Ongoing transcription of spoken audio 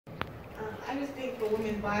I just think for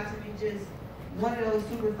women's boxing, it's just one of those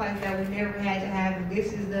super fights that we never had to have. And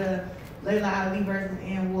this is the Layla Ali versus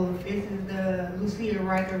Ann Wolfe. This is the Lucia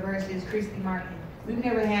Riker versus Christy Martin. We've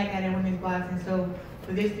never had that in women's boxing, so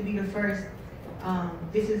for this to be the first,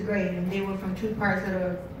 this is great. And they were from two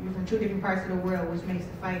different parts of the world, which makes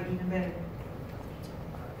the fight even better.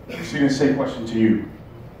 Christina, same question to you.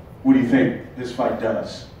 What do you think this fight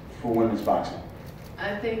does for women's boxing?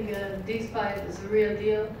 I think this fight is a real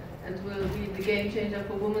deal and will be the game changer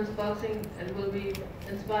for women's boxing, and will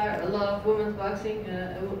inspire a lot of women's boxing,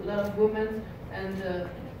 a lot of women and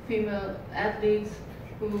female athletes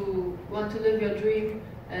who want to live your dream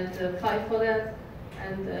and fight for that.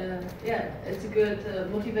 And yeah, it's a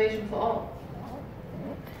good motivation for all.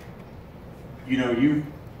 You know, you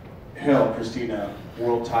held, Christina,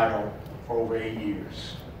 world title for over 8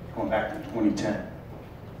 years, going back to 2010.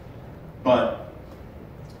 But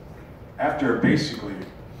after basically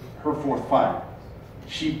her fourth fight,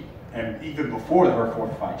 and even before her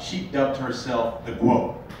fourth fight, she dubbed herself the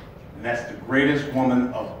GWOAT, and that's the greatest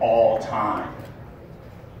woman of all time.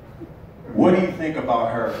 What do you think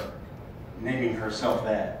about her naming herself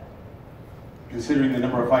that, considering the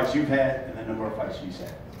number of fights you've had and the number of fights she's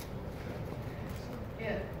had?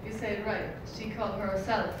 Yeah, you say it right. She called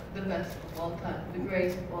herself the best of all time, the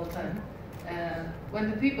greatest of all time.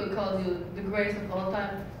 When the people call you the greatest of all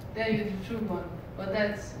time, then you're the true one. But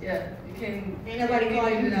that's, yeah, you can... Ain't nobody call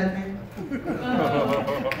you nothing.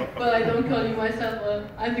 But I don't call you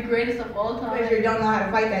myself, I'm the greatest of all time. Because you don't know how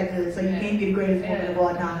to fight that good, so you can't be the greatest woman of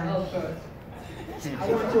all time. Of course.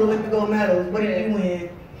 I won 2 Olympic gold medals. What did you win?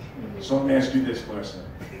 So let me ask you this, Claressa.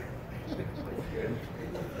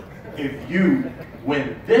 If you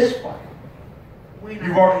win this fight,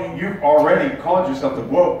 you've already called yourself the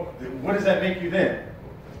GWOAT. What does that make you then?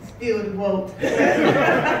 Still the GWOAT.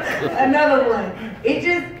 Another one. It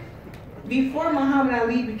just, before Muhammad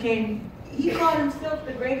Ali he called himself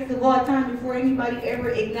the greatest of all time before anybody ever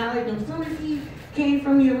acknowledged him. As soon as he came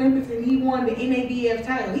from the Olympics and he won the NABF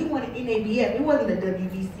title, he won the NABF. It wasn't the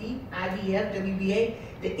WBC, IBF, WBA,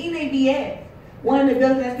 the NABF. One of the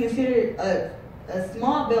belts that's considered a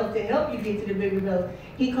small belt to help you get to the bigger belt.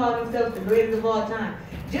 He called himself the greatest of all time.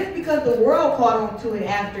 Just because the world caught on to it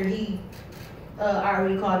after he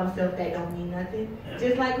already called himself that don't mean nothing.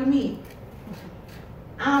 Just like with me.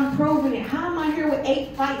 I'm proving it. How am I here with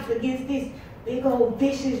 8 fights against this big old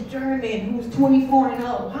vicious German who's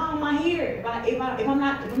 24-0? How am I here? If I'm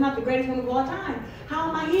not the greatest one of all time, how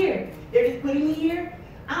am I here? They're just putting me here.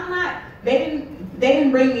 I'm not. They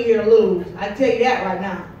didn't bring me here to lose. I tell you that right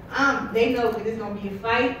now. They know that it's gonna be a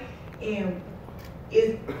fight, and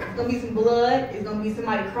it's gonna be some blood. It's gonna be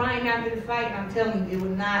somebody crying after the fight, and I'm telling you, it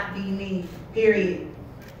will not be me. Period.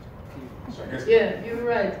 Yeah, you're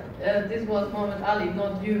right. This was Muhammad Ali,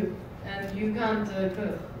 not you, and you can't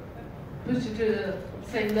push it to the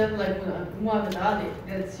same level like Muhammad Ali.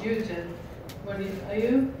 That's huge. And are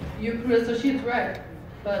you Claressa Shields, right?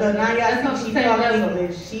 But now y'all think she talk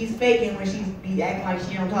English. She's faking when she be acting like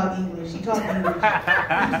she don't talk English. She talk English.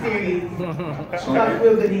 I'm serious. She talk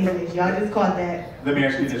real good English. Y'all just caught that. Let me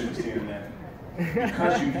ask you this, Christina, then.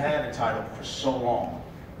 Because you've had a title for so long,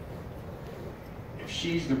 if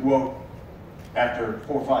she's the GWOAT after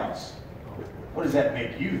 4 fights, what does that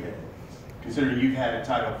make you then? Considering you've had a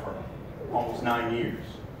title for almost 9 years.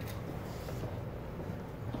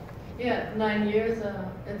 Yeah, 9 years.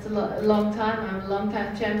 It's a long time. I'm a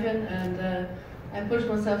long-time champion, and I pushed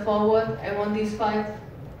myself forward. I won these fights,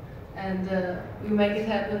 and we make it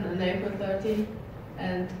happen on April 13th.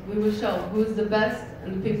 And we will show who's the best,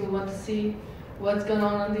 and the people want to see what's going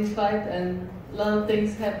on these fights. And a lot of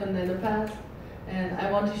things happened in the past, and I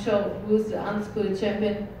want to show who's the undisputed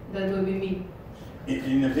champion. That will be me.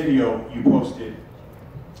 In the video you posted,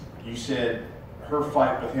 you said her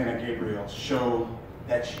fight with Hannah Gabriel showed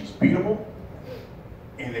that she's beatable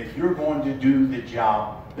and that you're going to do the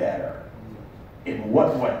job better. In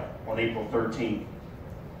what way, on April 13th,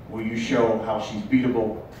 will you show how she's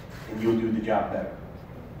beatable and you'll do the job better?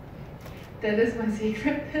 That is my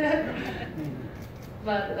secret.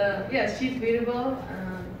 But yeah, she's beatable.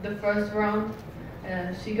 The first round,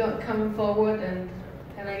 she got coming forward, and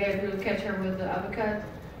Hannah Gabriel catch her with the uppercut.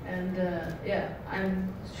 And yeah,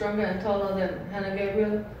 I'm stronger and taller than Hannah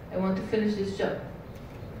Gabriel. I want to finish this job.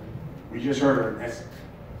 We just heard her. That's the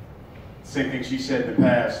same thing she said in the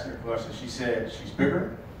past. She said she's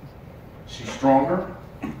bigger, she's stronger,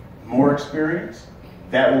 more experienced.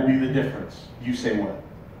 That will be the difference. You say what?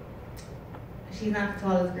 She's not the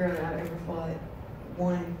tallest girl that I've ever fought.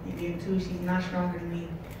 1, and then 2, she's not stronger than me.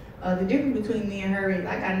 The difference between me and her is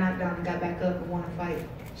I got knocked down and got back up and won a fight.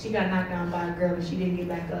 she got knocked down by a girl and she didn't get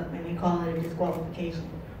back up and they call it a disqualification.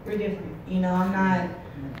 We're different. You know, I'm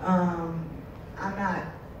not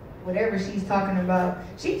whatever she's talking about.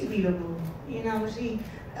 She's beatable. You know,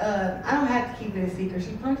 I don't have to keep it a secret.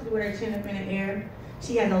 She punches with her chin up in the air.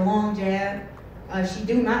 She has a long jab. She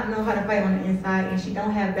do not know how to fight on the inside, and she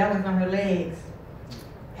don't have balance on her legs.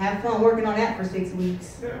 Have fun working on that for 6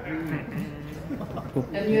 weeks.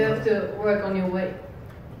 And you have to work on your weight.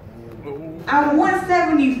 I'm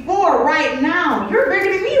 174 right now. You're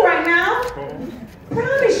bigger than me right now.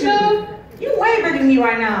 Promise you. You're way bigger than me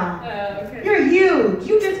right now. Okay. You're huge.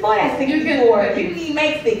 You just fought at 64. You didn't even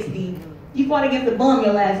make 60. You fought against a bum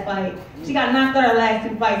your last fight. She got knocked out her last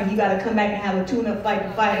 2 fights, and you got to come back and have a tune-up fight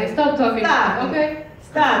to fight. Hey, stop talking. Stop. Okay?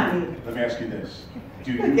 Stop it. Let me ask you this.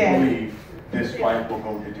 Do you believe this fight will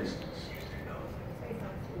go the distance?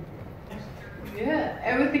 Yeah,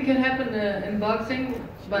 everything can happen in boxing,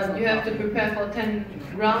 but you have to prepare for 10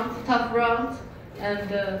 rounds, tough rounds, and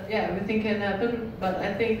yeah, everything can happen. But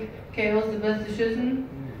I think KO is the best decision,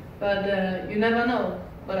 but you never know.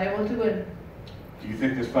 But I want to win. Do you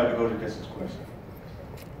think this fight will go the distance, question?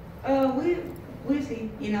 We'll see.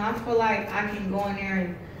 You know, I feel like I can go in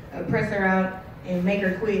there and press her out and make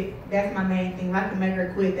her quit. That's my main thing. If I can make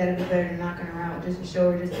her quit, that'll be better than knocking her out. Just to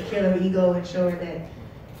show her, just to kill her ego and show her that,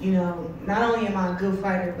 you know, not only am I a good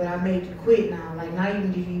fighter, but I made you quit now. Like, not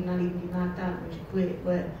even get knocked out, but you quit.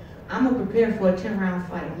 But I'm gonna prepare for a 10-round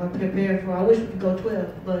fight. I'm gonna prepare for. I wish we could go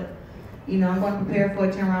 12, but you know, I'm gonna prepare for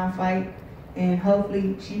a 10-round fight, and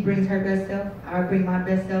hopefully she brings her best self. I'll bring my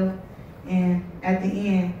best self. And at the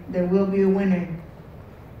end, there will be a winner.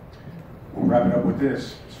 We'll wrap it up with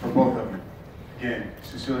this. It's for both of you. Again,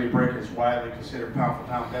 Cecilia Brækhus is widely considered pound for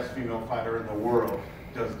pound best female fighter in the world.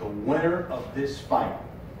 Does the winner of this fight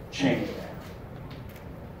change that?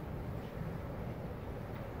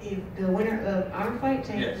 If the winner of our fight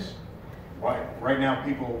changes? Yes. Right now,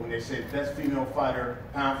 people, when they say best female fighter,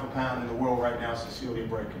 pound for pound in the world right now, Cecilia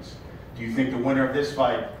Brækhus. Do you think the winner of this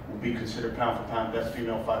fight will be considered pound for pound best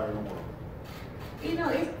female fighter in the world? You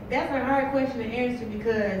know, that's a hard question to answer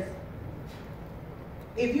because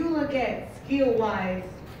if you look at skill-wise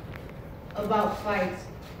about fights,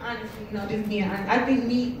 honestly, you know, just being honest, I think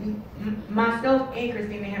myself and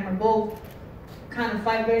Christina Hammer both kind of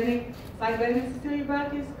fight better than Cecilia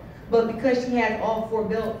Brækhus, but because she has all 4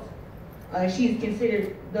 belts, she's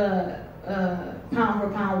considered the pound for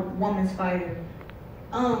pound woman's fighter.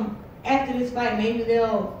 After this fight, maybe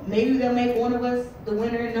they'll make one of us the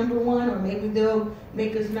winner, number 1, or maybe they'll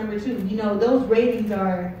make us number 2. You know, those ratings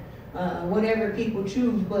are whatever people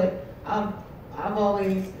choose. But I've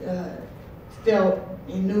always felt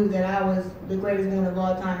and knew that I was the greatest woman of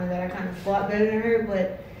all time and that I kind of fought better than her.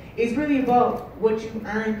 But it's really about what you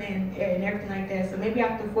earned and everything like that. So maybe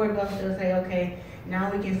after 4 belts, they'll say, okay, now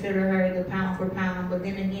we consider her the pound for pound. But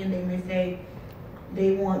then again, they may say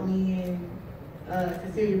they want me and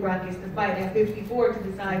Cecilia Brækhus to fight at 54 to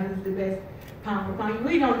decide who's the best pound for pound. You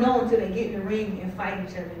really don't know until they get in the ring and fight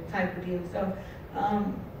each other type of deal. So,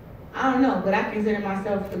 I don't know, but I consider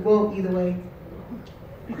myself the GOAT either way.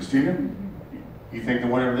 Christina, you think the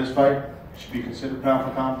winner of this fight should be considered pound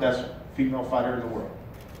for pound best female fighter in the world?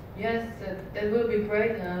 Yes, that will be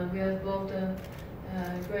great. We have both a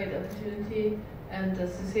great opportunity, and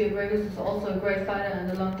Cecilia Brækhus is also a great fighter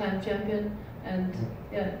and a long-time champion. And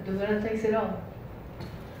yeah, the winner takes it all.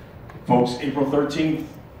 Folks, April 13th,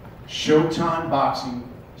 Showtime Boxing,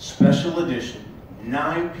 special edition,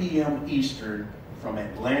 9 p.m. Eastern from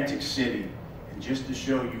Atlantic City. And just to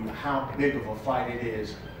show you how big of a fight it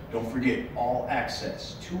is, don't forget all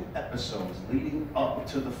access, 2 episodes leading up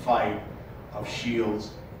to the fight of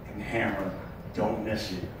Shields and Hammer. Don't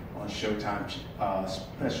miss it on Showtime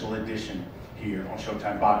special edition here on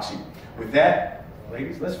Showtime Boxing. With that,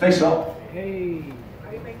 ladies, let's face up. Hey.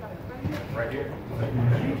 Right here.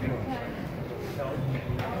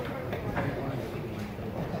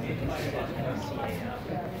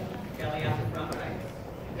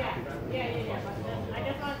 Yeah. I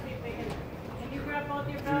just want to see if they can you grab both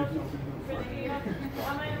your belts for the heel?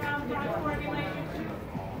 How many rounds front coordination?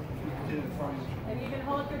 If you can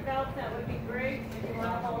hold your belts, that would be great. If you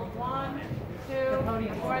want to hold 1, 2,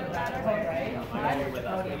 or the better.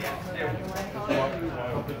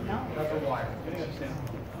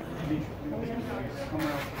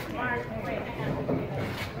 Mark, wait, hang on.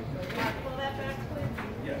 Mark, pull that back, please.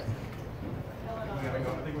 Yes. I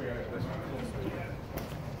think we got this one.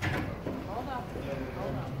 Hold on.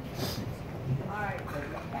 All right.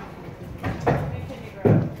 Continue,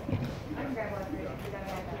 grab. I can grab one for you. You gotta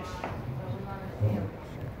have that on. So we want to see him.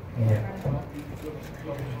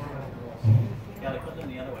 Yeah, they put them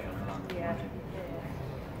the other way on. Yeah.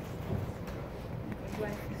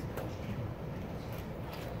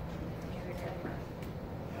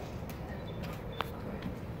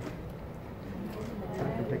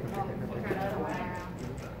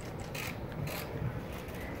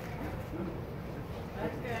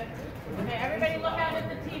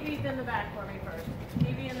 TVs in the back for me first.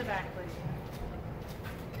 TV in the back, please.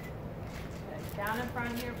 Okay, down in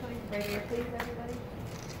front here, please. Right here, please, everybody.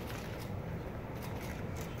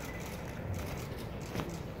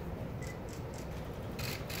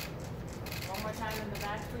 One more time in the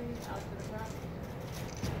back, please. Out to the front.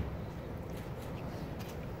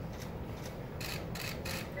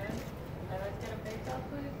 Good. Now let's get a face off,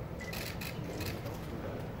 please.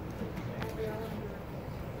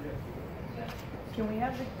 Can we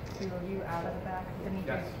have the two of you out of the back?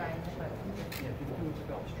 Dimitri's fine, but Do with the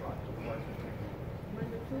belts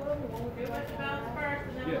first,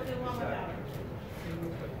 and then we'll do one without.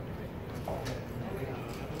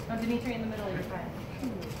 oh, Dimitri in the middle, you're fine.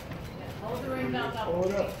 Hold the ring belt up. Hold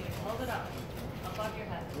it up. Hold it up. Above your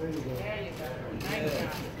head. There you go. Nice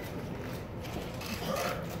job.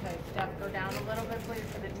 Okay, Steph, go down a little bit, please,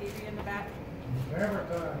 for the TV in the back.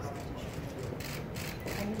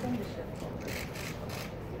 Anything to shift.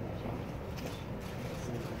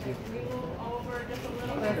 Okay, can we move over just a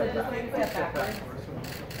little Step bit? backwards.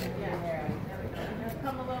 Yeah, there we go. Just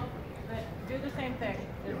come a little bit, do the same thing.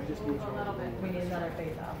 Just move a little bit. We need another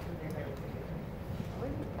face off. We're doing great.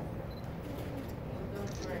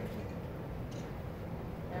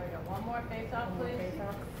 There we go. One more face off, please. Face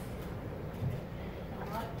off.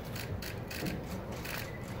 Come up.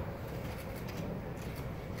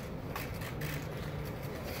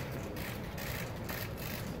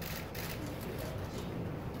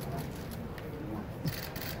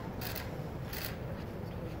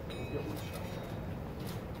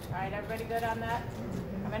 All right, everybody good on that?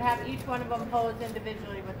 I'm going to have each one of them pose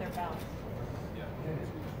individually with their belts.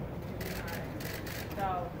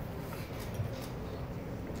 So,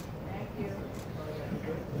 thank you.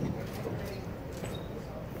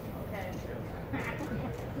 Okay.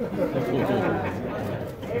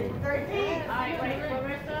 April 13th. All right, wait,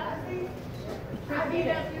 Claressa.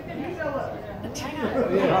 Christina, you can show up. Hang on.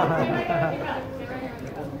 Stay right here with your belt. Stay right here with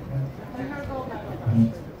your belt. Put her gold medal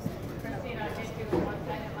on.